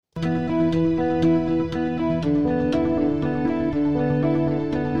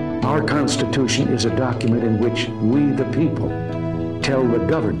Our Constitution is a document in which we, the people, tell the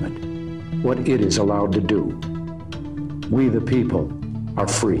government what it is allowed to do. We, the people, are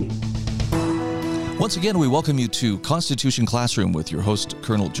free. Once again, we welcome you to Constitution Classroom with your host,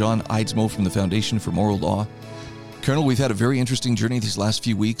 Colonel John Eidsmoe from the Foundation for Moral Law. Colonel, we've had a very interesting journey these last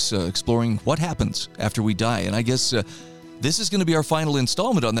few weeks exploring what happens after we die. And I guess this is going to be our final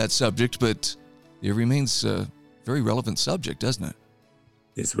installment on that subject, but it remains a very relevant subject, doesn't it?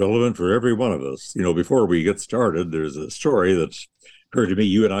 It's relevant for every one of us. You know, before we get started, there's a story that's occurred to me.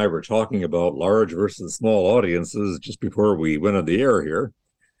 You and I were talking about large versus small audiences just before we went on the air here.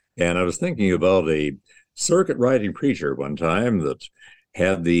 And I was thinking about a circuit riding preacher one time that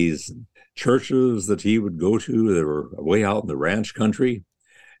had these churches that he would go to that were way out in the ranch country.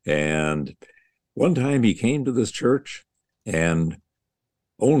 And one time he came to this church and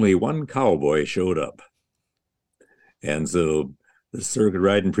only one cowboy showed up. And so the circuit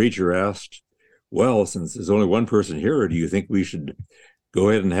riding preacher asked, well, since there's only one person here, do you think we should go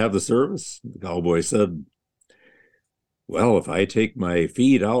ahead and have the service? The cowboy said, well, if I take my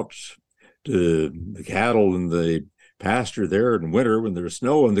feed out to the cattle in the pasture there in winter when there's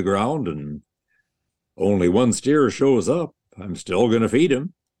snow on the ground and only one steer shows up, I'm still going to feed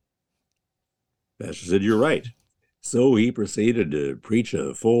him. Pastor said, you're right. So he proceeded to preach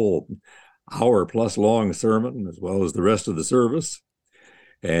a full hour-plus long sermon as well as the rest of the service.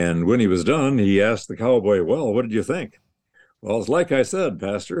 And when he was done, he asked the cowboy, well, what did you think? Well, it's like I said,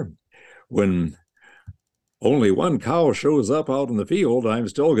 Pastor, when only one cow shows up out in the field, I'm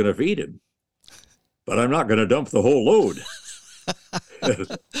still going to feed him. But I'm not going to dump the whole load.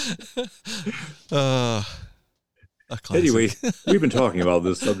 Anyway, we've been talking about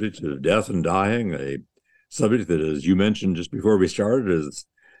this subject of death and dying, a subject that, as you mentioned just before we started, is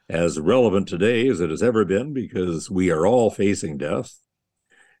as relevant today as it has ever been because we are all facing death.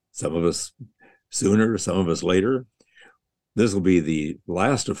 Some of us sooner, some of us later. This will be the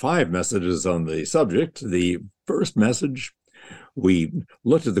last of 5 messages on the subject. The first message, we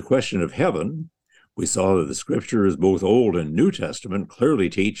looked at the question of heaven. We saw that the scriptures, both Old and New Testament, clearly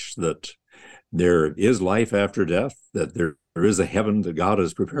teach that there is life after death, that there is a heaven that God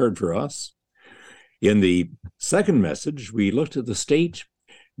has prepared for us. In the second message, we looked at the state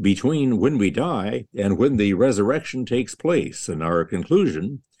between when we die and when the resurrection takes place. And our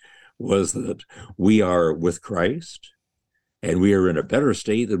conclusion was that we are with Christ, and we are in a better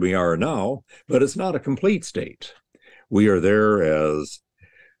state than we are now, but it's not a complete state. We are there as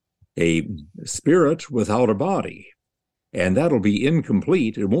a spirit without a body, and that'll be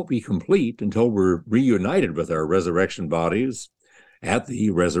incomplete. It won't be complete until we're reunited with our resurrection bodies at the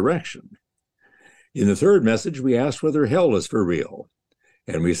resurrection. In the third message, we asked whether hell is for real,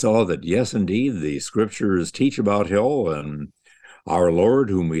 and we saw that, yes, indeed, the scriptures teach about hell, and our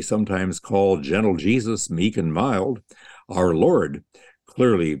Lord, whom we sometimes call gentle Jesus, meek and mild, our Lord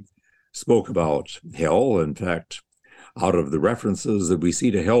clearly spoke about hell. In fact, out of the references that we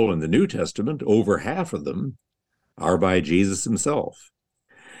see to hell in the New Testament, over half of them are by Jesus himself.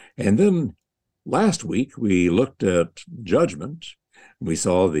 And then last week, we looked at judgment. We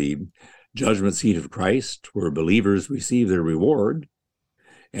saw the judgment seat of Christ, where believers receive their reward.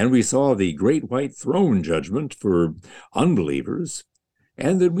 And we saw the great white throne judgment for unbelievers.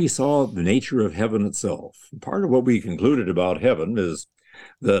 And then we saw the nature of heaven itself. Part of what we concluded about heaven is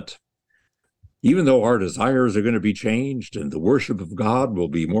that even though our desires are going to be changed and the worship of God will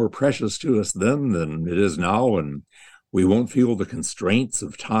be more precious to us then than it is now, and we won't feel the constraints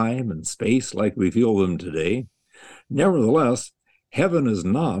of time and space like we feel them today, nevertheless, heaven is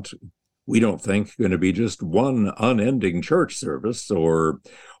not, we don't think, going to be just one unending church service or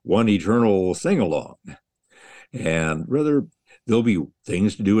one eternal sing-along. And rather, there'll be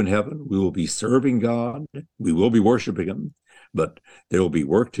things to do in heaven. We will be serving God. We will be worshiping him, but there will be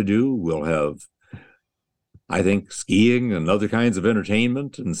work to do. We'll have, I think, skiing and other kinds of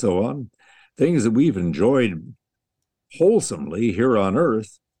entertainment and so on. Things that we've enjoyed wholesomely here on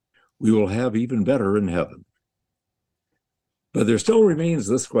earth, we will have even better in heaven. But there still remains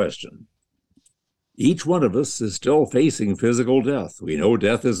this question. Each one of us is still facing physical death. We know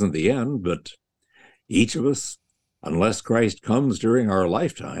death isn't the end, but each of us, unless Christ comes during our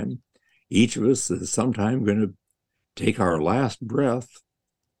lifetime, each of us is sometime going to take our last breath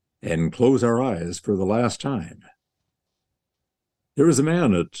and close our eyes for the last time. There was a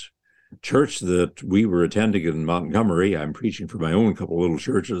man at church that we were attending in Montgomery. I'm preaching for my own couple little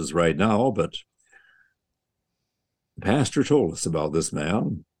churches right now, but the pastor told us about this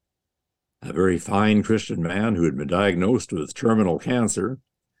man, a very fine Christian man who had been diagnosed with terminal cancer,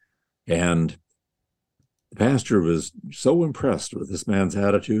 and The pastor was so impressed with this man's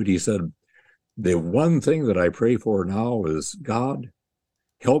attitude. He said, "The one thing that I pray for now is, God,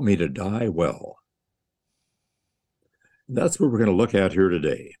 help me to die well." And that's what we're going to look at here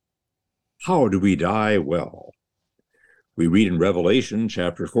today. How do we die well? We read in Revelation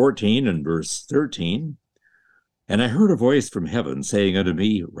chapter 14 and verse 13, "And I heard a voice from heaven saying unto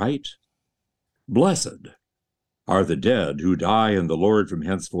me, Write, Blessed are the dead who die in the Lord from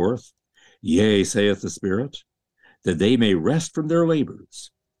henceforth, yea, saith the Spirit, that they may rest from their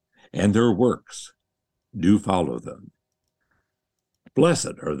labors, and their works do follow them."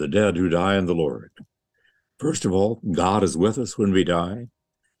 Blessed are the dead who die in the Lord. First of all, God is with us when we die.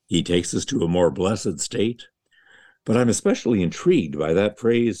 He takes us to a more blessed state. But I'm especially intrigued by that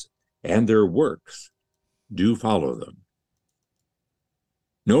phrase, "and their works do follow them."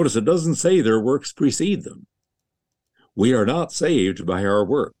 Notice it doesn't say their works precede them. We are not saved by our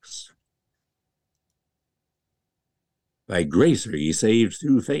works. By grace are ye saved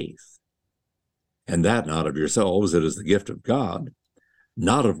through faith, and that not of yourselves, it is the gift of God,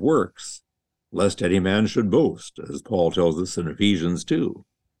 not of works, lest any man should boast, as Paul tells us in Ephesians 2.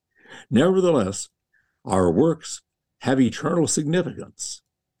 Nevertheless, our works have eternal significance.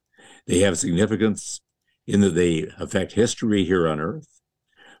 They have significance in that they affect history here on earth,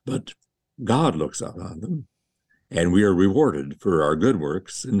 but God looks out on them, and we are rewarded for our good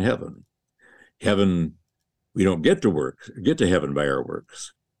works in heaven. Heaven, we don't get to heaven by our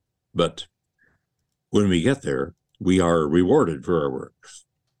works, but when we get there, we are rewarded for our works.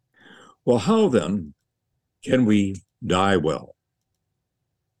 Well, how then can we die well?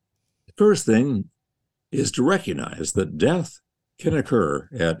 The first thing is to recognize that death can occur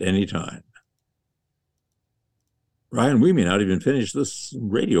at any time. Ryan, we may not even finish this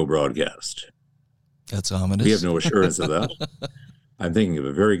radio broadcast. That's ominous. We have no assurance of that. I'm thinking of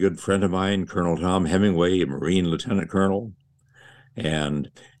a very good friend of mine, Colonel Tom Hemingway, a Marine Lieutenant Colonel, and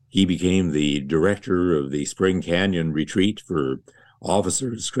he became the director of the Spring Canyon Retreat for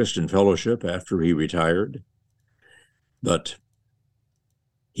Officers Christian Fellowship after he retired. But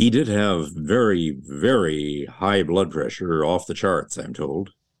he did have very, very high blood pressure, off the charts, I'm told.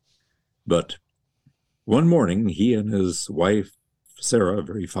 But one morning, he and his wife, Sarah, a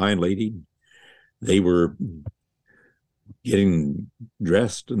very fine lady, they were getting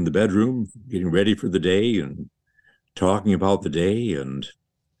dressed in the bedroom, getting ready for the day and talking about the day. And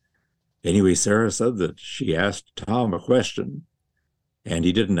anyway, Sarah said that she asked Tom a question and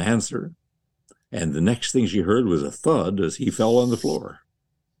he didn't answer. And the next thing she heard was a thud as he fell on the floor.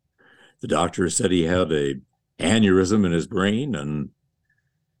 The doctor said he had an aneurysm in his brain and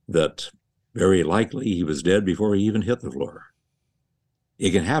that very likely he was dead before he even hit the floor.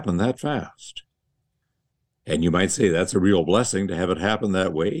 It can happen that fast. And you might say that's a real blessing to have it happen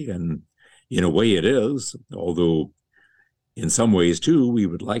that way. And in a way it is, although in some ways too, we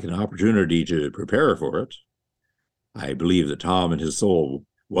would like an opportunity to prepare for it. I believe that Tom and his soul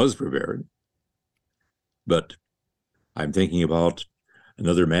was prepared. But I'm thinking about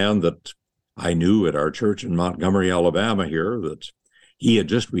another man that I knew at our church in Montgomery, Alabama here, that he had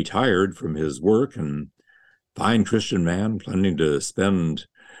just retired from his work, and fine Christian man planning to spend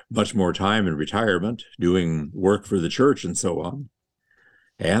much more time in retirement doing work for the church and so on.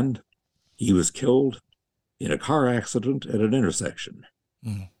 And he was killed in a car accident at an intersection.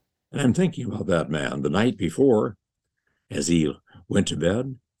 Mm. And I'm thinking about that man the night before, as he went to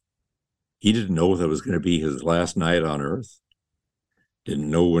bed. He didn't know that it was going to be his last night on earth.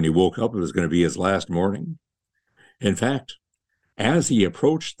 Didn't know when he woke up it was going to be his last morning. In fact, as he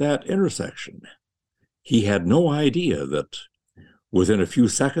approached that intersection, he had no idea that within a few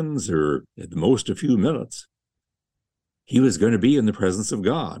seconds, or at the most a few minutes, he was going to be in the presence of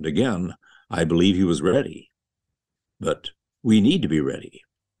God. Again, I believe he was ready. But we need to be ready.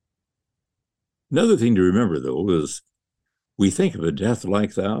 Another thing to remember, though, is we think of a death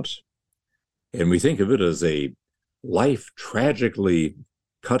like that, and we think of it as a life tragically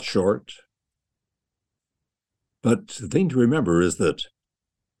cut short. But the thing to remember is that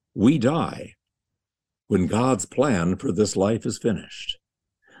we die when God's plan for this life is finished.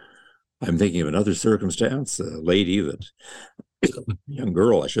 I'm thinking of another circumstance, a lady that, young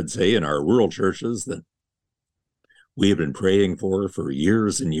girl, I should say, in our rural churches that we have been praying for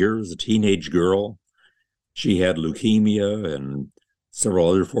years and years, a teenage girl. She had leukemia and several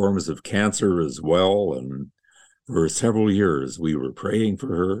other forms of cancer as well. And for several years, we were praying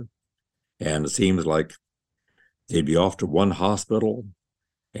for her. And it seems like they'd be off to one hospital,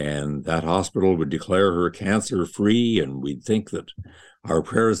 and that hospital would declare her cancer-free, and we'd think that our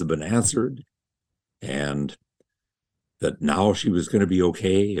prayers have been answered, and that now she was going to be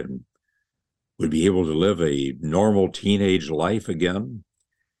okay. And would be able to live a normal teenage life again.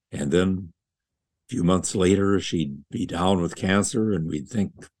 And then a few months later, she'd be down with cancer, and we'd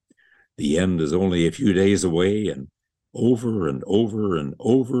think the end is only a few days away. And over and over and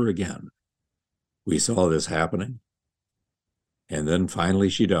over again, we saw this happening. And then finally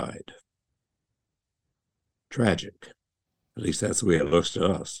she died. Tragic. At least that's the way it looks to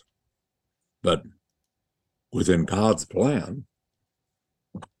us. But within God's plan,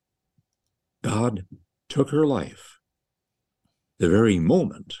 God took her life the very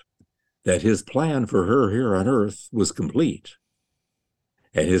moment that his plan for her here on earth was complete,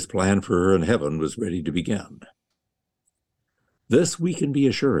 and his plan for her in heaven was ready to begin. This we can be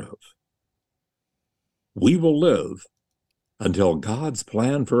assured of. We will live until God's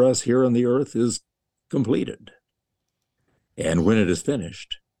plan for us here on the earth is completed. And when it is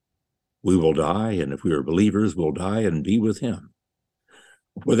finished, we will die, and if we are believers, we'll die and be with him.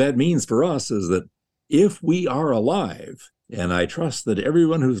 What that means for us is that if we are alive, and I trust that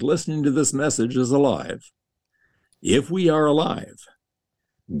everyone who's listening to this message is alive, if we are alive,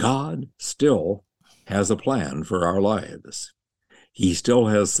 God still has a plan for our lives. He still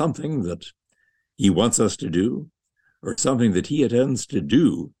has something that he wants us to do, or something that he intends to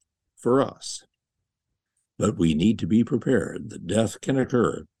do for us. But we need to be prepared that death can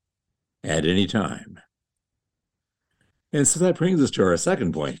occur at any time. And so that brings us to our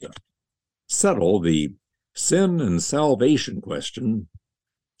second point. Settle the sin and salvation question.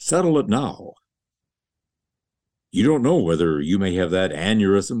 Settle it now. You don't know whether you may have that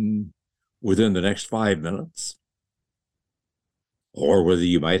aneurysm within the next 5 minutes, or whether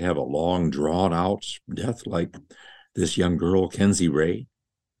you might have a long, drawn-out death like this young girl, Kenzie Ray.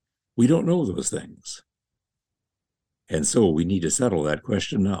 We don't know those things. And so we need to settle that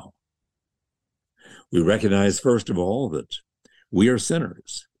question now. We recognize, first of all, that we are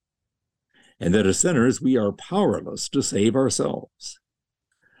sinners, and that as sinners, we are powerless to save ourselves.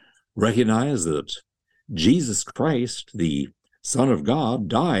 Recognize that Jesus Christ, the Son of God,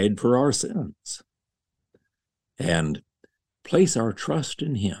 died for our sins. And place our trust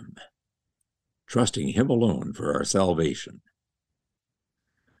in him, trusting him alone for our salvation.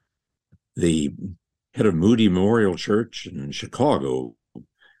 The head of Moody Memorial Church in Chicago,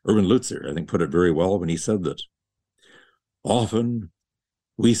 Erwin Lutzer, I think, put it very well when he said that often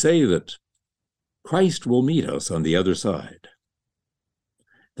we say that Christ will meet us on the other side.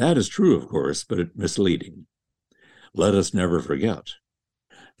 That is true, of course, but it's misleading. Let us never forget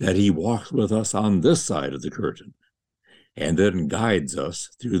that he walks with us on this side of the curtain and then guides us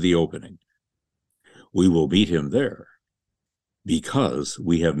through the opening. We will meet him there because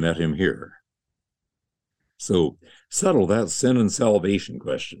we have met him here. So settle that sin and salvation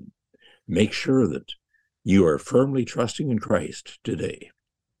question. Make sure that you are firmly trusting in Christ today.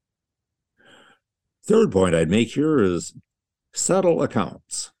 Third point I'd make here is settle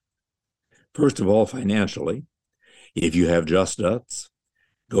accounts. First of all, financially. If you have just debts,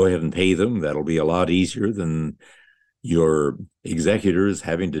 go ahead and pay them. That'll be a lot easier than your executors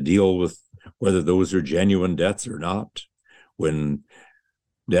having to deal with whether those are genuine debts or not when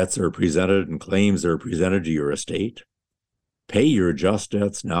debts are presented and claims are presented to your estate. Pay your just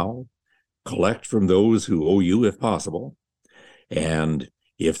debts now. Collect from those who owe you if possible. And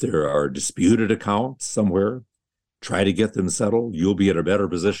if there are disputed accounts somewhere, try to get them settled. You'll be in a better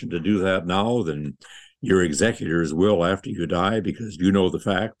position to do that now than your executors will after you die, because you know the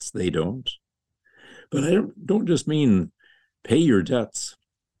facts, they don't. But I don't just mean pay your debts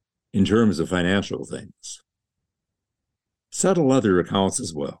in terms of financial things. Settle other accounts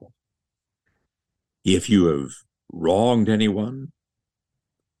as well. If you have wronged anyone,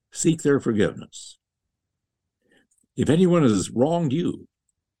 seek their forgiveness. If anyone has wronged you,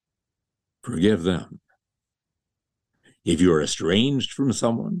 forgive them. If you are estranged from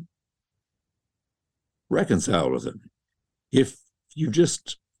someone, reconcile with them. If you've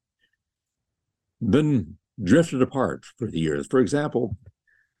just been drifted apart for the years, for example,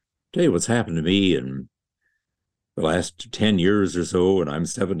 tell you what's happened to me in the last 10 years or so, and I'm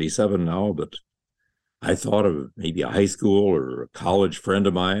 77 now, but I thought of maybe a high school or a college friend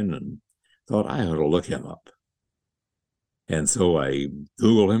of mine and thought I ought to look him up. And so I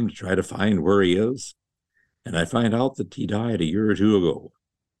Googled him to try to find where he is, and I find out that he died a year or two ago.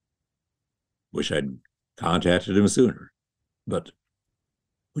 Wish I'd contacted him sooner. But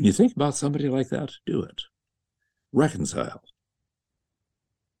when you think about somebody like that, do it. Reconcile.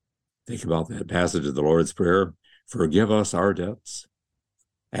 Think about that passage of the Lord's Prayer. Forgive us our debts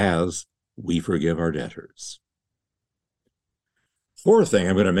as we forgive our debtors. Fourth thing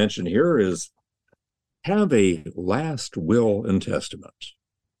I'm going to mention here is have a last will and testament.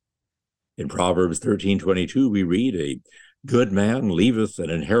 In Proverbs 13:22, we read, "A good man leaveth an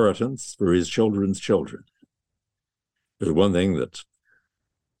inheritance for his children's children." There's one thing that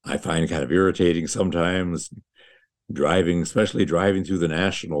I find kind of irritating sometimes, especially driving through the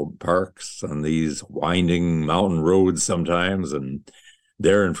national parks on these winding mountain roads sometimes, and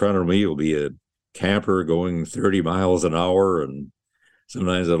there in front of me will be a camper going 30 miles an hour, and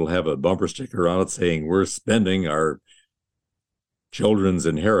sometimes it'll have a bumper sticker on it saying, "We're spending our children's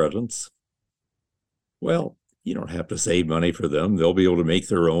inheritance." Well, you don't have to save money for them. They'll be able to make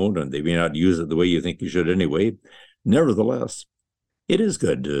their own, and they may not use it the way you think you should anyway. Nevertheless, it is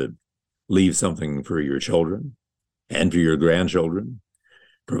good to leave something for your children and for your grandchildren,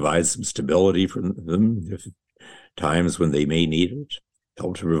 provide some stability for them if times when they may need it,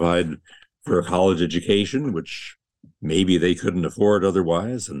 help to provide for a college education, which maybe they couldn't afford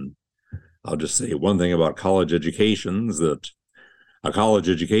otherwise. And I'll just say one thing about college educations, that a college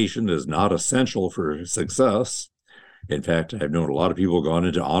education is not essential for success. In fact, I've known a lot of people gone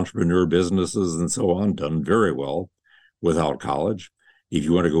into entrepreneur businesses and so on, done very well without college. If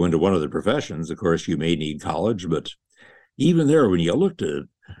you want to go into one of the professions, of course, you may need college, but even there, when you looked at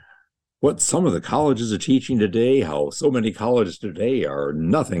what some of the colleges are teaching today, how so many colleges today are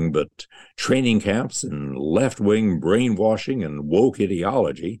nothing but training camps and left-wing brainwashing and woke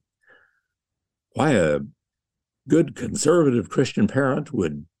ideology, why a good conservative Christian parent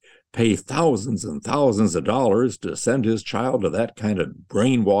would pay thousands and thousands of dollars to send his child to that kind of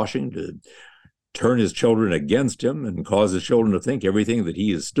brainwashing, to turn his children against him and cause his children to think everything that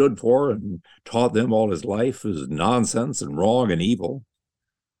he has stood for and taught them all his life is nonsense and wrong and evil.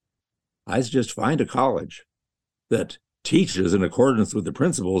 I suggest find a college that teaches in accordance with the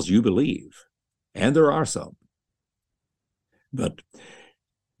principles you believe, and there are some. But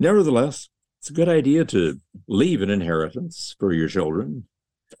nevertheless, it's a good idea to leave an inheritance for your children.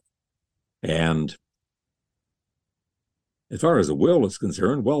 And as far as a will is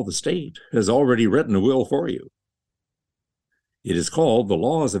concerned, well, the state has already written a will for you. It is called the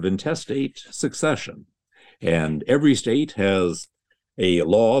Laws of Intestate Succession. And every state has a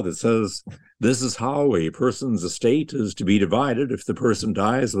law that says this is how a person's estate is to be divided if the person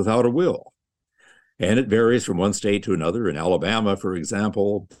dies without a will. And it varies from one state to another. In Alabama, for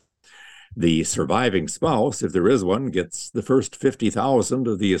example, the surviving spouse, if there is one, gets the first $50,000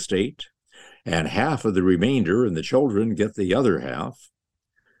 of the estate, and half of the remainder, and the children get the other half.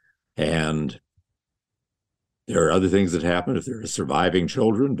 And there are other things that happen. If there are surviving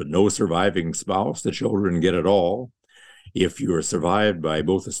children but no surviving spouse, the children get it all. If you are survived by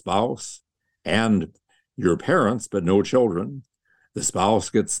both a spouse and your parents but no children, the spouse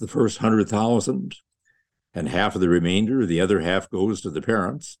gets the first $100,000, and half of the remainder, the other half, goes to the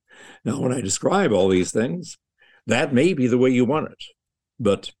parents. Now, when I describe all these things, that may be the way you want it.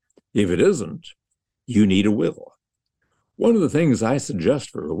 But if it isn't, you need a will. One of the things I suggest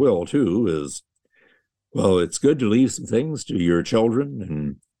for a will, too, is, well, it's good to leave some things to your children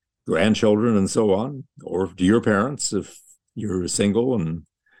and grandchildren and so on, or to your parents if you're single, and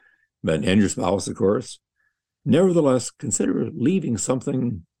your spouse, of course. Nevertheless, consider leaving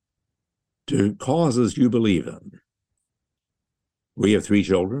something to causes you believe in. We have 3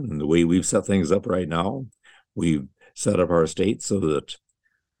 children, and the way we've set things up right now, we've set up our estate so that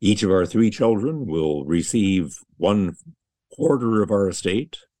each of our 3 children will receive 1/4 of our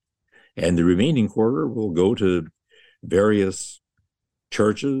estate, and the remaining quarter will go to various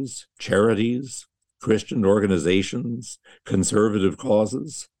churches, charities, Christian organizations, conservative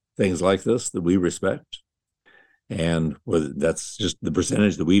causes, things like this that we respect. And whether that's just the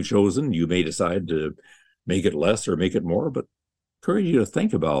percentage that we've chosen, you may decide to make it less or make it more, but I encourage you to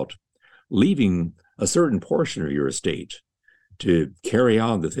think about leaving a certain portion of your estate to carry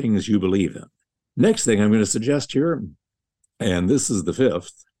on the things you believe in. Next thing I'm going to suggest here, and this is the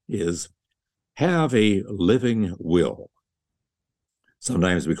 5th, is have a living will.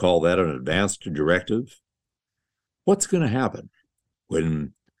 Sometimes we call that an advanced directive. What's going to happen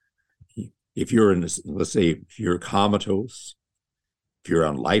when, if you're in, let's say, if you're comatose, if you're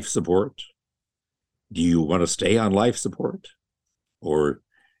on life support, do you want to stay on life support? Or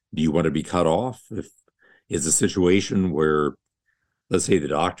do you want to be cut off? If it's a situation where, let's say, the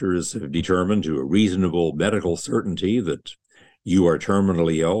doctors have determined to a reasonable medical certainty that you are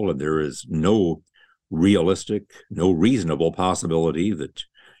terminally ill and there is no realistic, no reasonable possibility that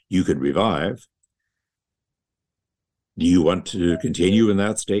you could revive, do you want to continue in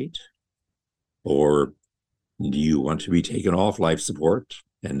that state? Or do you want to be taken off life support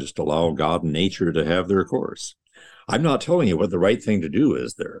and just allow God and nature to have their course? I'm not telling you what the right thing to do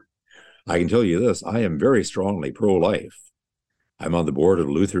is there. I can tell you this, I am very strongly pro-life. I'm on the board of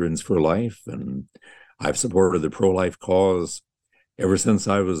Lutherans for Life, and I've supported the pro-life cause ever since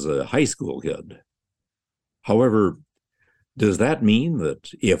I was a high school kid. However, does that mean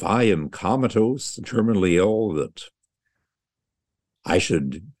that if I am comatose, terminally ill, that I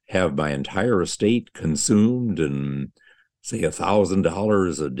should have my entire estate consumed in, say,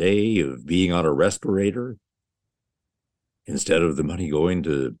 $1,000 a day of being on a respirator, instead of the money going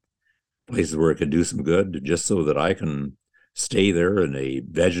to places where it could do some good, just so that I can stay there in a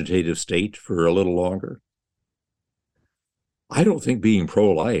vegetative state for a little longer? I don't think being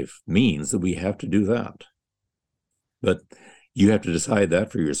pro-life means that we have to do that. But you have to decide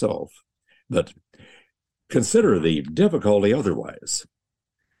that for yourself. But consider the difficulty otherwise.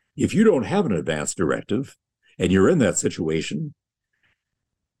 If you don't have an advance directive and you're in that situation,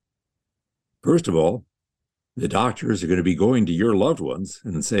 first of all, the doctors are going to be going to your loved ones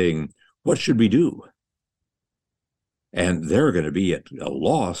and saying, what should we do? And they're going to be at a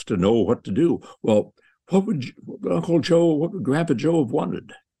loss to know what to do. Well, what would Uncle Joe, what would Grandpa Joe have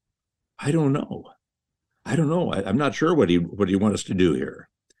wanted? I don't know. I'm not sure what he wants us to do here.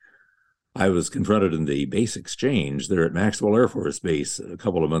 I was confronted in the base exchange there at Maxwell Air Force Base a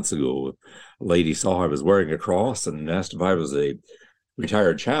couple of months ago. A lady saw I was wearing a cross and asked if I was a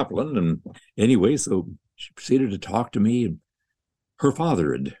retired chaplain. And anyway, so she proceeded to talk to me. Her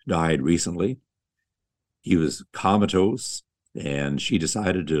father had died recently. He was comatose, and she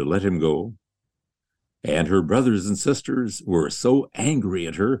decided to let him go. And her brothers and sisters were so angry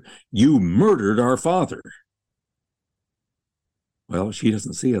at her, "You murdered our father." Well, she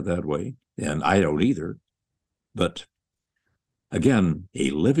doesn't see it that way, and I don't either. But again, a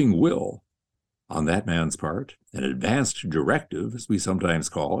living will on that man's part, an advanced directive, as we sometimes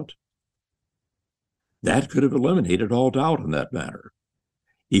call it, that could have eliminated all doubt in that matter.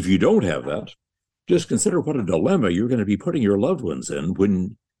 If you don't have that, just consider what a dilemma you're going to be putting your loved ones in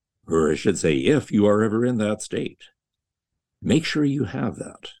when, or I should say, if you are ever in that state. Make sure you have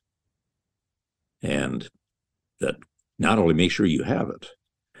that. And that not only make sure you have it,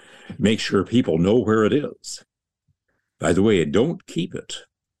 make sure people know where it is. By the way, don't keep it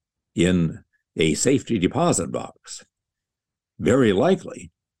in a safety deposit box. Very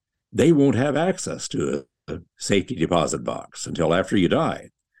likely, they won't have access to a safety deposit box until after you die,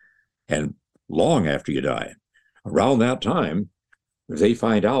 and long after you die. Around that time, if they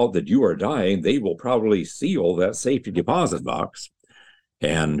find out that you are dying, they will probably seal that safety deposit box.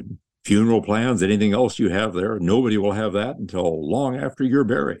 And funeral plans, anything else you have there, nobody will have that until long after you're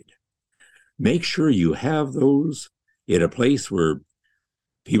buried. Make sure you have those in a place where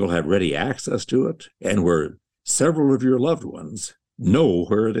people have ready access to it and where several of your loved ones know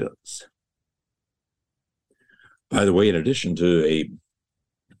where it is. By the way, in addition to a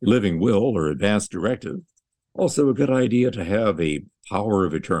living will or advance directive, also a good idea to have a power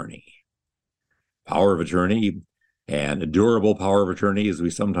of attorney. Power of attorney, and a durable power of attorney, as we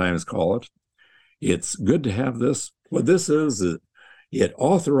sometimes call it. It's good to have this. What this is it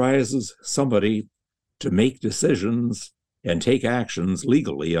authorizes somebody to make decisions and take actions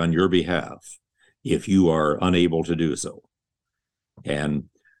legally on your behalf if you are unable to do so. And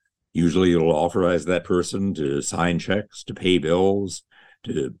usually it'll authorize that person to sign checks, to pay bills,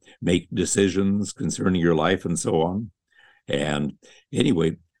 to make decisions concerning your life and so on. And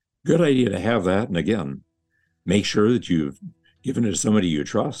anyway, good idea to have that. And again, make sure that you've given it to somebody you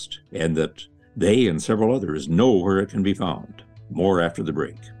trust and that they and several others know where it can be found. More after the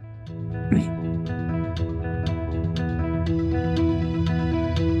break.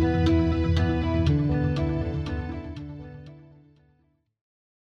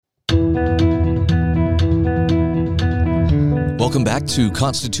 Welcome back to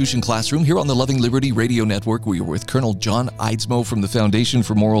Constitution Classroom here on the Loving Liberty Radio Network. We are with Colonel John Eidsmoe from the Foundation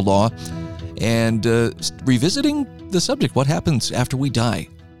for Moral Law and revisiting the subject, what happens after we die.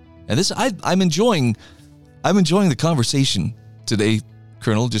 And this, I'm enjoying the conversation today,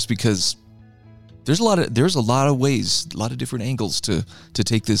 Colonel, just because there's a lot of ways, a lot of different angles to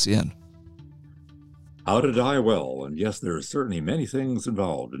take this in. How to die well. And yes, there are certainly many things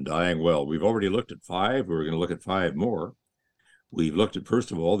involved in dying well. We've already looked at 5. We're going to look at 5 more. We've looked at,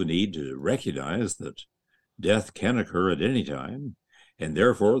 first of all, the need to recognize that death can occur at any time, and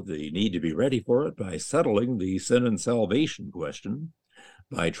therefore the need to be ready for it by settling the sin and salvation question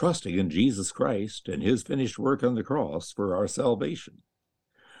by trusting in Jesus Christ and his finished work on the cross for our salvation.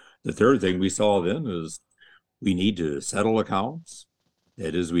 The third thing we saw then is we need to settle accounts.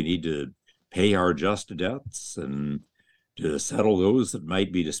 That is, we need to pay our just debts and to settle those that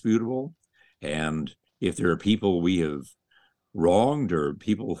might be disputable. And if there are people we have wronged or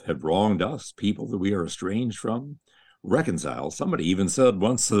people have wronged us, people that we are estranged from, reconcile. Somebody even said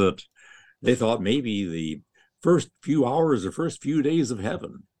once that they thought maybe the first few hours or first few days of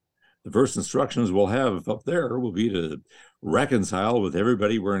heaven, the first instructions we'll have up there will be to reconcile with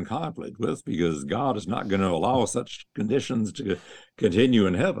everybody we're in conflict with, because God is not going to allow such conditions to continue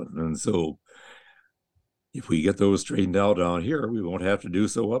in heaven. And so if we get those straightened out down here, we won't have to do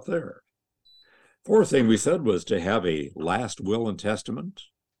so up there. Fourth thing we said was to have a last will and testament,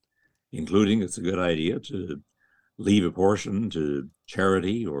 including it's a good idea to leave a portion to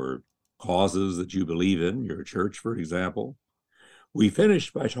charity or causes that you believe in, your church, for example. We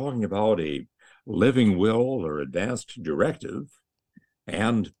finished by talking about a living will or advanced directive,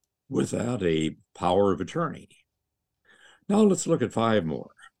 and with that, a power of attorney. Now let's look at 5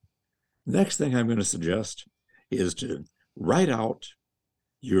 more. Next thing I'm going to suggest is to write out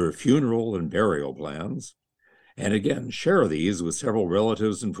your funeral and burial plans, and again, share these with several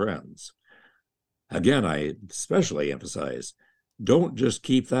relatives and friends. Again, I especially emphasize, don't just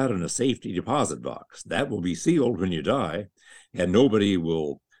keep that in a safety deposit box. That will be sealed when you die, and nobody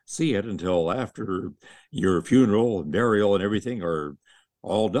will see it until after your funeral and burial and everything are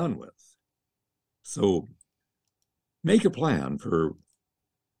all done with. So make a plan for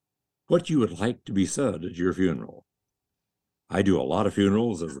what you would like to be said at your funeral. I do a lot of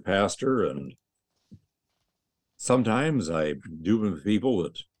funerals as a pastor, and sometimes I do them with people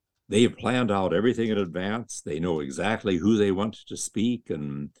that they have planned out everything in advance. They know exactly who they want to speak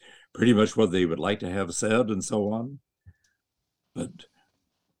and pretty much what they would like to have said and so on. But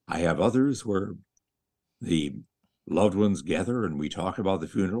I have others where the loved ones gather and we talk about the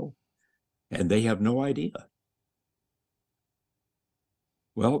funeral, and they have no idea.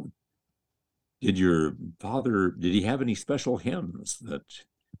 Well, did your father, did he have any special hymns that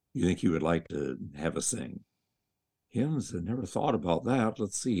you think you would like to have us sing? Hymns, I never thought about that.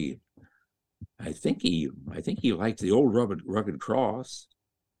 Let's see. I think he liked the old rugged cross.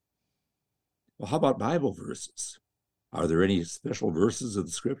 Well, how about Bible verses? Are there any special verses of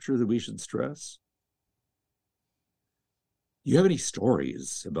the scripture that we should stress? Do you have any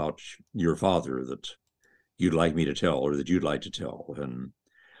stories about your father that you'd like me to tell or that you'd like to tell? And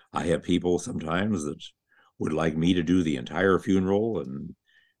I have people sometimes that would like me to do the entire funeral, and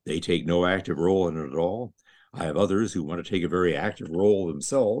they take no active role in it at all. I have others who want to take a very active role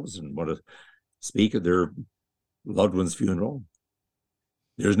themselves and want to speak at their loved one's funeral.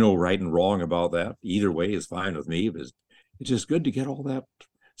 There's no right and wrong about that. Either way is fine with me, but it's just good to get all that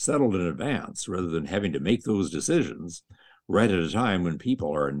settled in advance rather than having to make those decisions right at a time when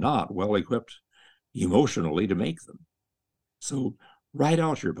people are not well equipped emotionally to make them. So write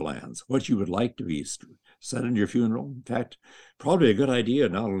out your plans, what you would like to be said in your funeral. In fact, probably a good idea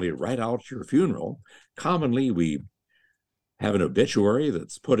not only to write out your funeral. Commonly, we have an obituary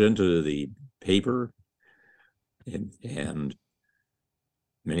that's put into the paper, and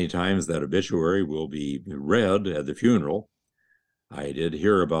many times that obituary will be read at the funeral. I did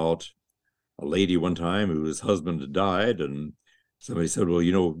hear about a lady one time whose husband had died, and somebody said, well,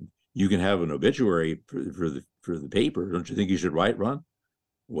 you know, you can have an obituary for the paper. Don't you think you should write one?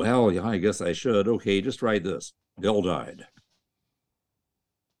 Well, yeah, I guess I should. Okay, just write this. Bill died.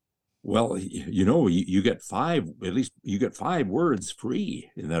 Well, you know, you get 5, at least you get 5 words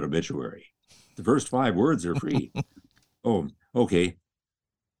free in that obituary. The first 5 words are free. Oh, okay.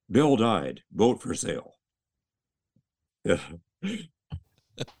 Bill died. Boat for sale.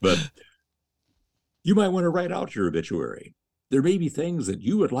 But you might want to write out your obituary. There may be things that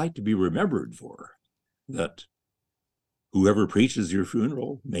you would like to be remembered for that whoever preaches your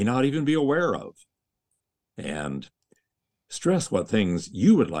funeral may not even be aware of. And stress what things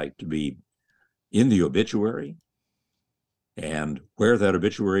you would like to be in the obituary and where that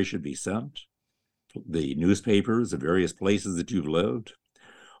obituary should be sent, the newspapers, the various places that you've lived,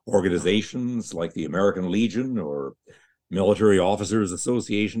 organizations like the American Legion or Military Officers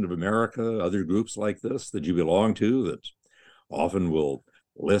Association of America, other groups like this that you belong to that often will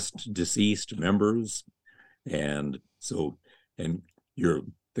list deceased members. And so, and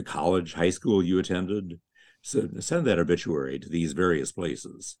the college, high school you attended, so send that obituary to these various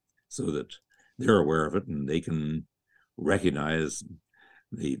places so that they're aware of it and they can recognize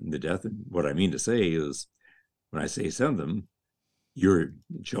the death. And what I mean to say is, when I say send them, your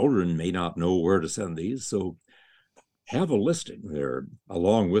children may not know where to send these, so have a listing there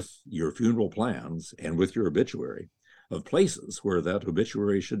along with your funeral plans and with your obituary of places where that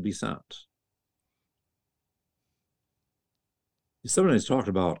obituary should be sent. Somebody's talked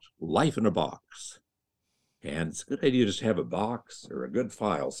about life in a box, and it's a good idea just to have a box or a good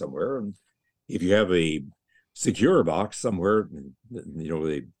file somewhere. And if you have a secure box somewhere, you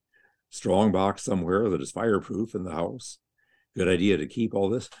know, strong box somewhere that is fireproof in the house. Good idea to keep all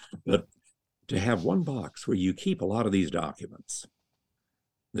this, but to have one box where you keep a lot of these documents,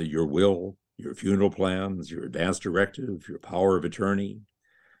 that your will, your funeral plans, your advance directive, your power of attorney,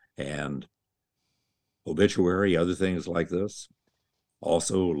 and obituary, other things like this.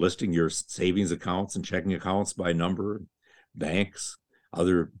 Also listing your savings accounts and checking accounts by number, banks,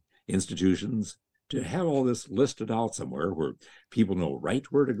 other institutions, to have all this listed out somewhere where people know right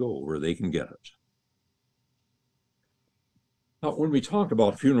where to go, where they can get it. Now, when we talk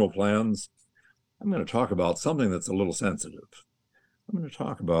about funeral plans, I'm going to talk about something that's a little sensitive. I'm going to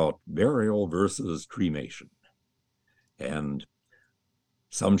talk about burial versus cremation. And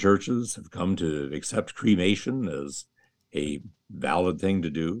some churches have come to accept cremation as a valid thing to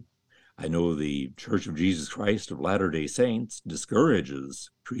do. I know the Church of Jesus Christ of Latter-day Saints discourages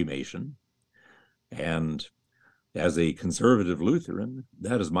cremation. And as a conservative Lutheran,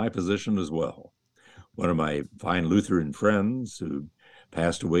 that is my position as well. One of my fine Lutheran friends who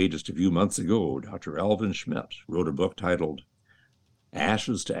passed away just a few months ago, Dr. Alvin Schmidt, wrote a book titled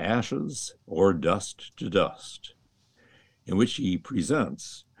Ashes to Ashes or Dust to Dust, in which he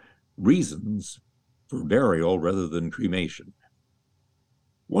presents reasons for burial rather than cremation.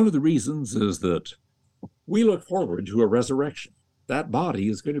 One of the reasons is that we look forward to a resurrection. That body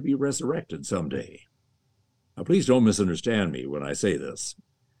is going to be resurrected someday. Now, please don't misunderstand me when I say this.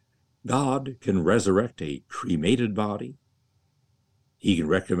 God can resurrect a cremated body. He can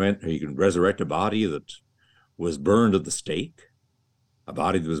resurrect a body that was burned at the stake, a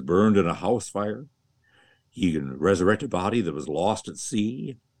body that was burned in a house fire. He can resurrect a body that was lost at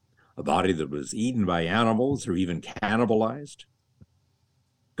sea, a body that was eaten by animals or even cannibalized.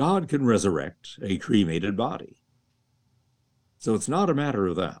 God can resurrect a cremated body. So it's not a matter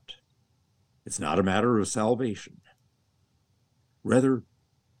of that. It's not a matter of salvation. Rather,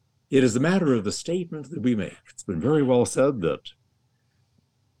 it is a matter of the statement that we make. It's been very well said that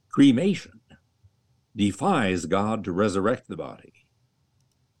cremation defies God to resurrect the body.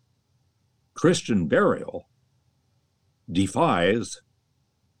 Christian burial defies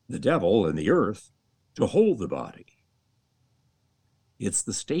the devil and the earth to hold the body. It's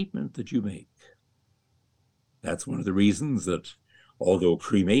the statement that you make. That's one of the reasons that although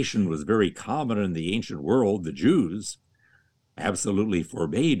cremation was very common in the ancient world, the Jews absolutely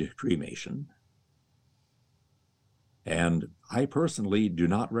forbade cremation. And I personally do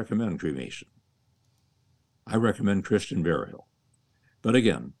not recommend cremation. I recommend Christian burial. But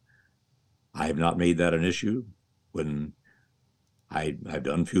again, I have not made that an issue. When I've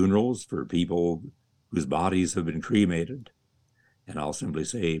done funerals for people whose bodies have been cremated, and I'll simply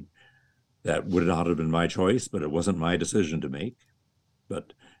say that would not have been my choice, but it wasn't my decision to make.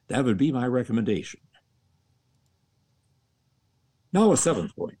 But that would be my recommendation. Now, a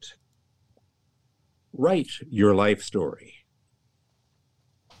seventh point. Write your life story.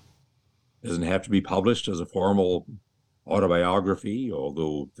 It doesn't have to be published as a formal autobiography,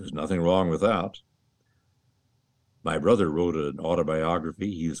 although there's nothing wrong with that. My brother wrote an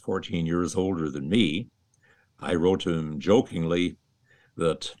autobiography. He was 14 years older than me. I wrote to him jokingly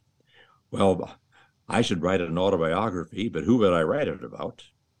that, well, I should write an autobiography, but who would I write it about?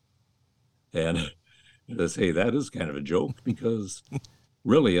 And to say that is kind of a joke, because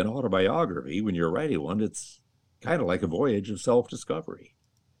really an autobiography, when you're writing one, it's kind of like a voyage of self-discovery.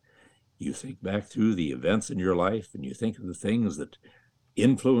 You think back through the events in your life and you think of the things that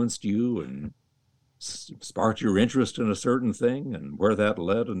influenced you and sparked your interest in a certain thing and where that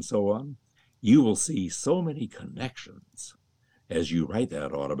led and so on. You will see so many connections as you write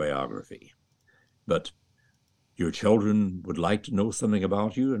that autobiography. But your children would like to know something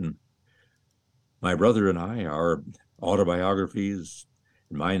about you, and my brother and I, our autobiographies,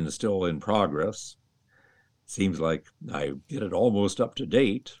 mine is still in progress. Seems like I get it almost up to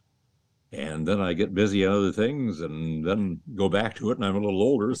date, and then I get busy on other things and then go back to it, and I'm a little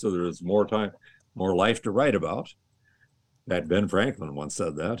older, so there's more time, more life to write about. That Ben Franklin once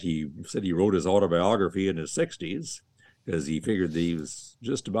said that. He said he wrote his autobiography in his 60s because he figured that he was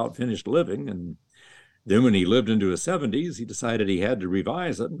just about finished living, and then when he lived into his 70s, he decided he had to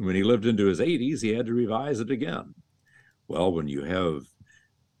revise it. And when he lived into his 80s, he had to revise it again. Well, when you have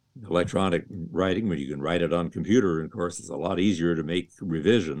electronic writing, when you can write it on computer, of course, it's a lot easier to make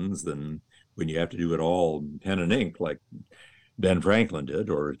revisions than when you have to do it all pen and ink like Ben Franklin did,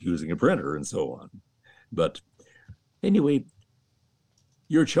 or using a printer and so on. But anyway,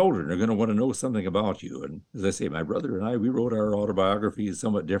 your children are going to want to know something about you. And as I say, my brother and I, we wrote our autobiographies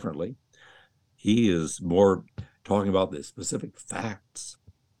somewhat differently. He is more talking about the specific facts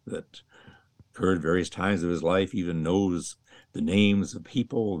that occurred at various times of his life, even knows the names of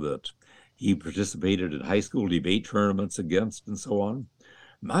people that he participated in high school debate tournaments against and so on.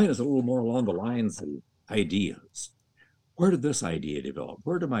 Mine is a little more along the lines of ideas. Where did this idea develop?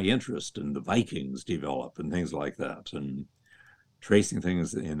 Where did my interest in the Vikings develop and things like that, and tracing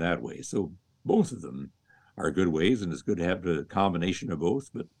things in that way. So both of them are good ways, and it's good to have a combination of both,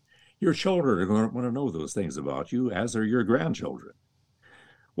 but your children are going to want to know those things about you, as are your grandchildren.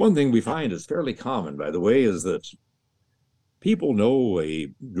 One thing we find is fairly common, by the way, is that people know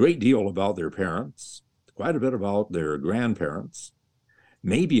a great deal about their parents, quite a bit about their grandparents,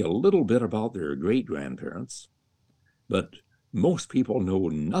 maybe a little bit about their great-grandparents, but most people know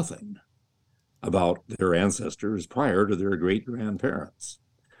nothing about their ancestors prior to their great-grandparents.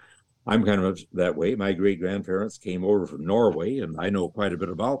 I'm kind of that way. My great-grandparents came over from Norway, and I know quite a bit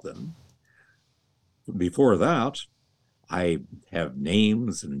about them. Before that, I have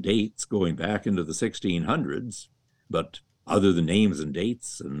names and dates going back into the 1600s, but other than names and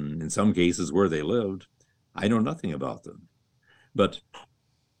dates, and in some cases where they lived, I know nothing about them. But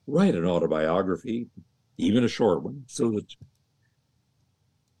write an autobiography, even a short one, so that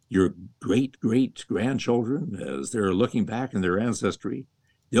your great-great-grandchildren, as they're looking back in their ancestry,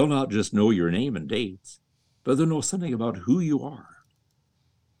 they'll not just know your name and dates, but they'll know something about who you are,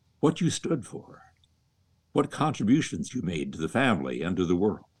 what you stood for, what contributions you made to the family and to the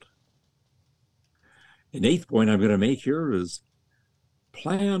world. An eighth point I'm going to make here is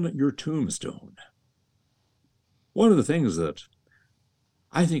plan your tombstone. One of the things that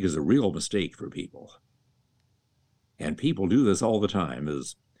I think is a real mistake for people, and people do this all the time,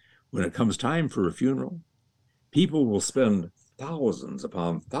 is when it comes time for a funeral, people will spend thousands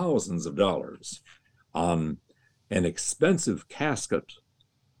upon thousands of dollars on an expensive casket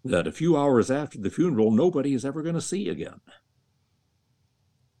that a few hours after the funeral, nobody is ever going to see again.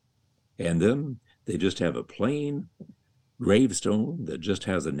 And then they just have a plain gravestone that just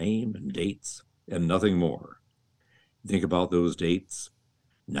has a name and dates and nothing more. Think about those dates,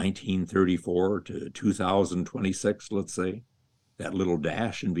 1934 to 2026, let's say, that little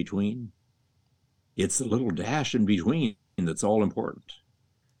dash in between. It's the little dash in between that's all important.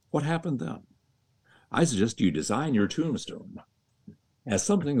 What happened then? I suggest you design your tombstone as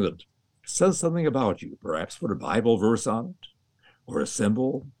something that says something about you. Perhaps put a Bible verse on it, or a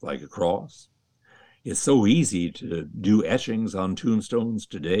symbol like a cross. It's so easy to do etchings on tombstones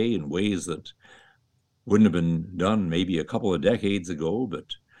today in ways that wouldn't have been done maybe a couple of decades ago, but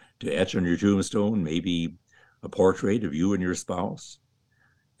to etch on your tombstone maybe a portrait of you and your spouse,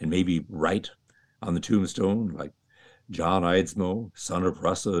 and maybe write on the tombstone like John Eidsmoe, son of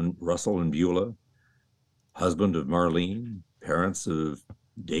Russell and Beulah, husband of Marlene, parents of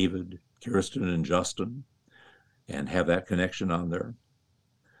David, Kirsten, and Justin, and have that connection on there.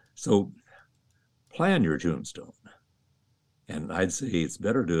 So plan your tombstone. And I'd say it's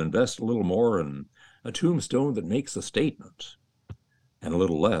better to invest a little more in a tombstone that makes a statement and a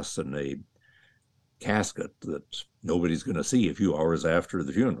little less in a casket that nobody's going to see a few hours after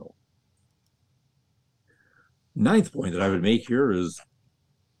the funeral. Ninth point that I would make here is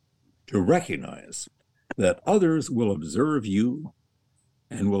to recognize that others will observe you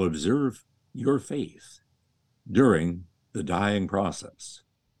and will observe your faith during the dying process.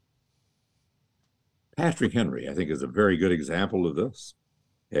 Patrick Henry, I think, is a very good example of this.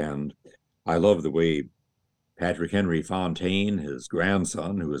 And I love the way Patrick Henry Fontaine, his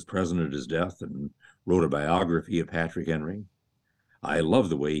grandson, who was present at his death and wrote a biography of Patrick Henry. I love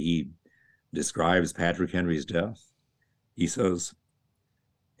the way he describes Patrick Henry's death. He says,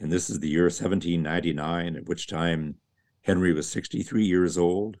 and this is the year 1799, at which time Henry was 63 years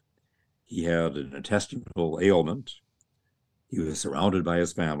old. He had an intestinal ailment. He was surrounded by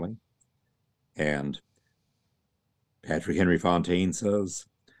his family. And Patrick Henry Fontaine says,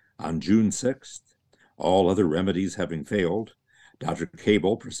 on June 6th, all other remedies having failed, Dr.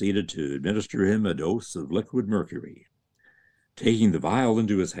 Cable proceeded to administer him a dose of liquid mercury. Taking the vial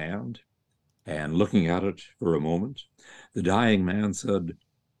into his hand and looking at it for a moment, the dying man said,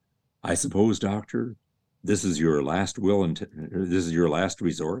 "I suppose, doctor, this is your last will and this is your last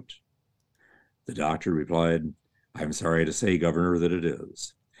resort?" The doctor replied, "I'm sorry to say, Governor, that it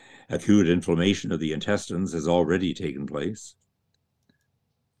is. Acute inflammation of the intestines has already taken place."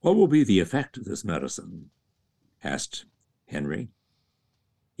 "What will be the effect of this medicine?" asked Henry.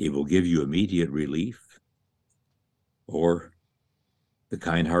 "It will give you immediate relief." Or the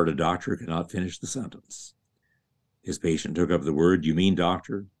kind-hearted doctor could not finish the sentence. His patient took up the word, "You mean,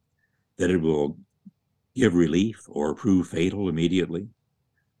 doctor, that it will give relief or prove fatal immediately?"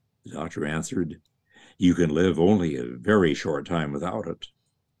 The doctor answered, "You can live only a very short time without it,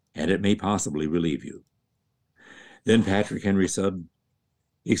 and it may possibly relieve you." Then Patrick Henry said,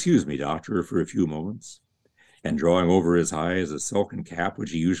 "Excuse me, doctor, for a few moments." And drawing over his eyes a silken cap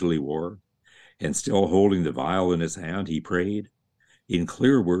which he usually wore, and still holding the vial in his hand, he prayed, in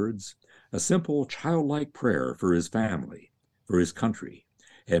clear words, a simple childlike prayer for his family, for his country,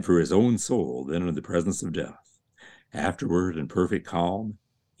 and for his own soul then in the presence of death. Afterward, in perfect calm,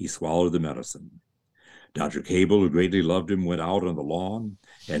 he swallowed the medicine. Dr. Cable, who greatly loved him, went out on the lawn,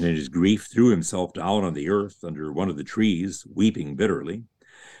 and in his grief threw himself down on the earth under one of the trees, weeping bitterly.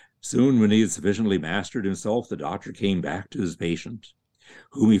 Soon, when he had sufficiently mastered himself, the doctor came back to his patient,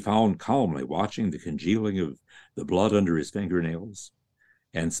 whom he found calmly watching the congealing of the blood under his fingernails,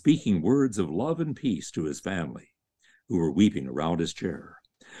 and speaking words of love and peace to his family, who were weeping around his chair.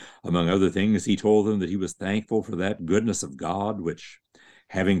 Among other things, he told them that he was thankful for that goodness of God which,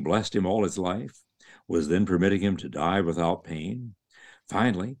 having blessed him all his life, was then permitting him to die without pain.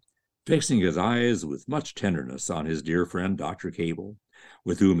 Finally, fixing his eyes with much tenderness on his dear friend Dr. Cable,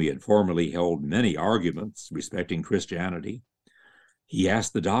 with whom he had formerly held many arguments respecting Christianity, he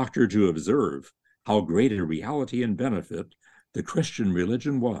asked the doctor to observe how great a reality and benefit the Christian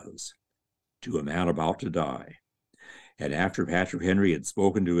religion was to a man about to die. And after Patrick Henry had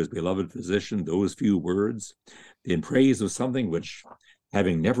spoken to his beloved physician those few words in praise of something which,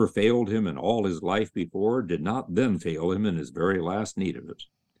 having never failed him in all his life before, did not then fail him in his very last need of it,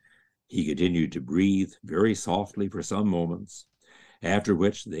 he continued to breathe very softly for some moments, after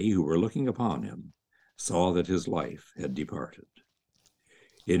which they who were looking upon him saw that his life had departed.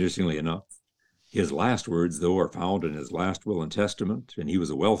 Interestingly enough, his last words, though, are found in his last will and testament, and he was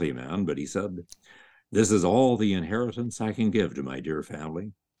a wealthy man, but he said, "This is all the inheritance I can give to my dear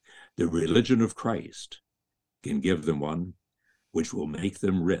family. The religion of Christ can give them one which will make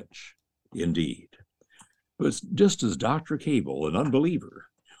them rich indeed." But just as Dr. Cable, an unbeliever,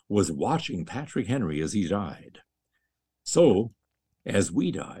 was watching Patrick Henry as he died, so, as we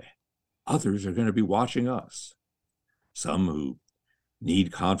die, others are going to be watching us. Some who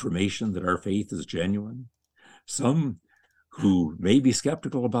need confirmation that our faith is genuine, some who may be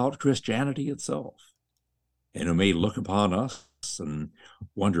skeptical about Christianity itself, and who may look upon us and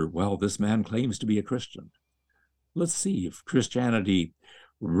wonder, well, this man claims to be a Christian. Let's see if Christianity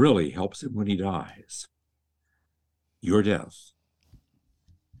really helps him when he dies. Your death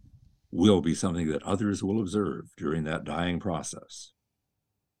will be something that others will observe during that dying process.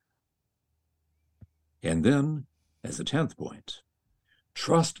 And then, as a 10th point,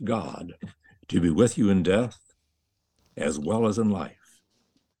 trust God to be with you in death as well as in life.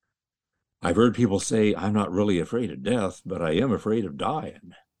 I've heard people say, I'm not really afraid of death, but I am afraid of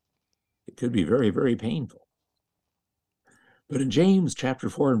dying. It could be very, very painful. But in James chapter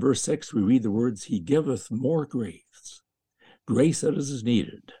 4 and verse 6, we read the words, "He giveth more grace, grace that is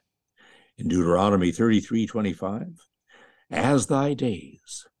needed." In Deuteronomy 33:25, "As thy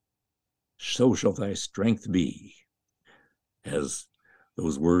days, so shall thy strength be." As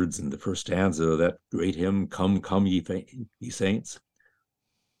those words in the first stanza of that great hymn, "Come, come, ye saints,"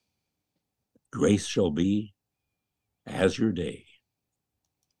 grace shall be as your day.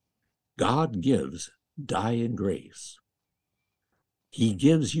 God gives dying grace. He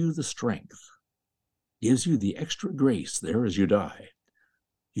gives you the strength, gives you the extra grace there as you die.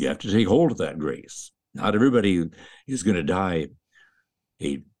 You have to take hold of that grace. Not everybody is going to die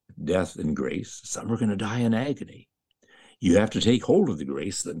a death in grace. Some are going to die in agony. You have to take hold of the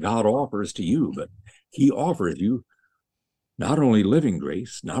grace that God offers to you, but he offers you not only living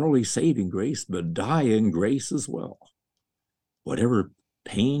grace, not only saving grace, but dying grace as well. Whatever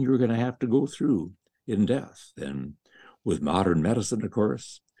pain you're going to have to go through in death, and with modern medicine, of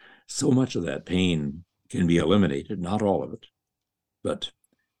course, so much of that pain can be eliminated, not all of it, but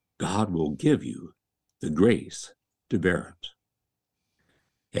God will give you the grace to bear it.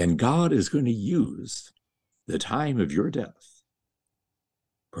 And God is going to use the time of your death.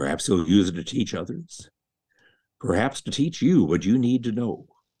 Perhaps he'll use it to teach others, perhaps to teach you what you need to know,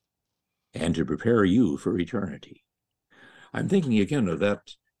 and to prepare you for eternity. I'm thinking again of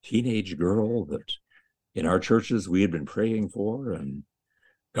that teenage girl that in our churches we had been praying for, and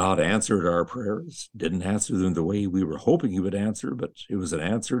God answered our prayers, didn't answer them the way we were hoping he would answer, but it was an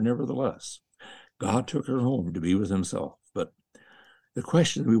answer nevertheless. God took her home to be with himself. But the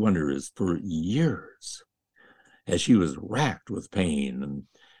question we wonder is, for years, as she was racked with pain and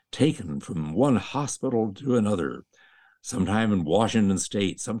taken from one hospital to another, sometime in Washington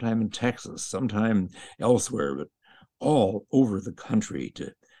State, sometime in Texas, sometime elsewhere, but all over the country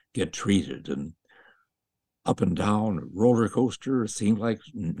to get treated, and up and down a roller coaster. It seemed like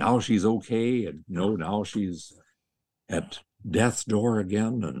now she's okay, and no, now she's at death's door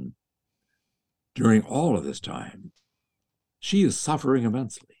again. And during all of this time, She is suffering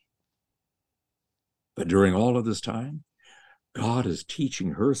immensely. But during all of this time, God is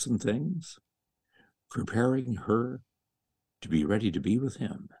teaching her some things, preparing her to be ready to be with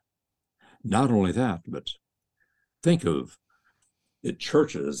him. Not only that, but think of the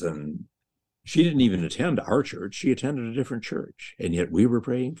churches, and she didn't even attend our church. She attended a different church, and yet we were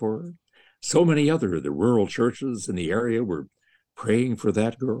praying for her. So many other the rural churches in the area were praying for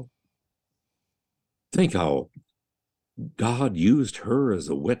that girl. Think how God used her as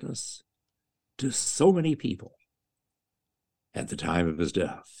a witness to so many people at the time of his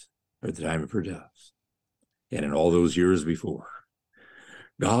death, or at the time of her death, and in all those years before.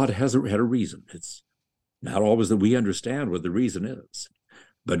 God had a reason. It's not always that we understand what the reason is,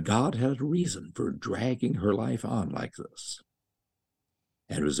 but God had a reason for dragging her life on like this.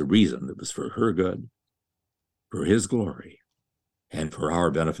 And it was a reason that was for her good, for his glory, and for our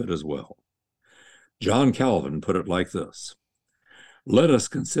benefit as well. John Calvin put it like this: "Let us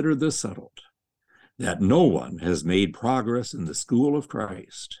consider this settled, that no one has made progress in the school of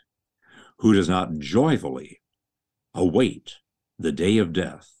Christ who does not joyfully await the day of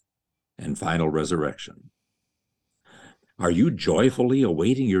death and final resurrection." Are you joyfully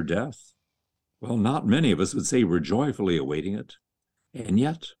awaiting your death? Well, not many of us would say we're joyfully awaiting it. And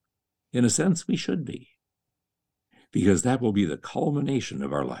yet, in a sense, we should be, because that will be the culmination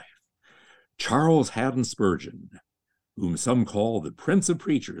of our life. Charles Haddon Spurgeon, whom some call the Prince of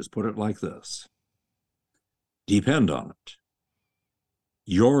Preachers, put it like this: "Depend on it,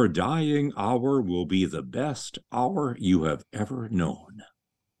 your dying hour will be the best hour you have ever known.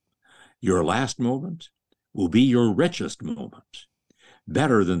 Your last moment will be your richest moment.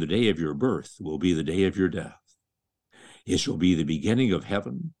 Better than the day of your birth will be the day of your death. It shall be the beginning of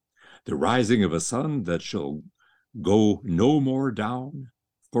heaven, the rising of a sun that shall go no more down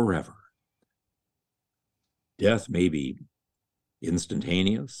forever." Death may be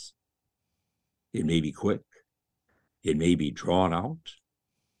instantaneous, it may be quick, it may be drawn out,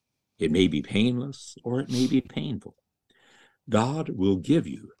 it may be painless, or it may be painful. God will give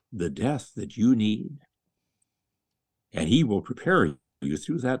you the death that you need, and he will prepare you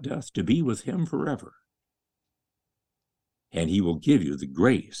through that death to be with him forever. And he will give you the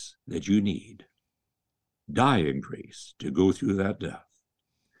grace that you need, dying grace, to go through that death.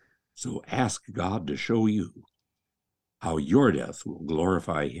 So ask God to show you how your death will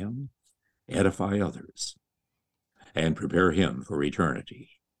glorify him, edify others, and prepare him for eternity.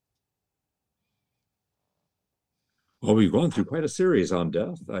 Well, we've gone through quite a series on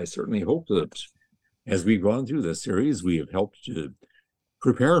death. I certainly hope that as we've gone through this series, we have helped to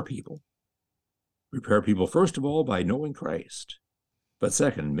prepare people. Prepare people, first of all, by knowing Christ, but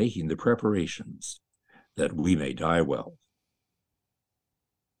second, making the preparations that we may die well.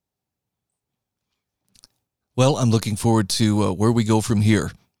 Well, I'm looking forward to where we go from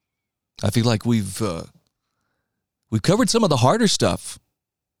here. I feel like we've covered some of the harder stuff.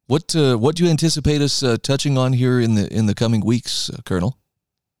 What do you anticipate us touching on here in the coming weeks, Colonel?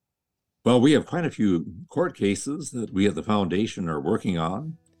 Well, we have quite a few court cases that we at the foundation are working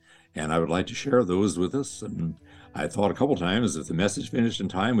on, and I would like to share those with us. And I thought a couple times if the message finished in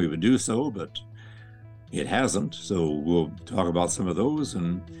time, we would do so, but it hasn't. So we'll talk about some of those,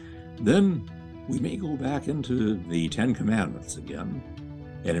 and then we may go back into the Ten Commandments again,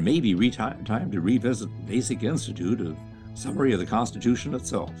 and it may be time to revisit the Basic Institute of Summary of the Constitution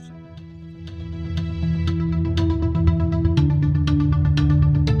itself.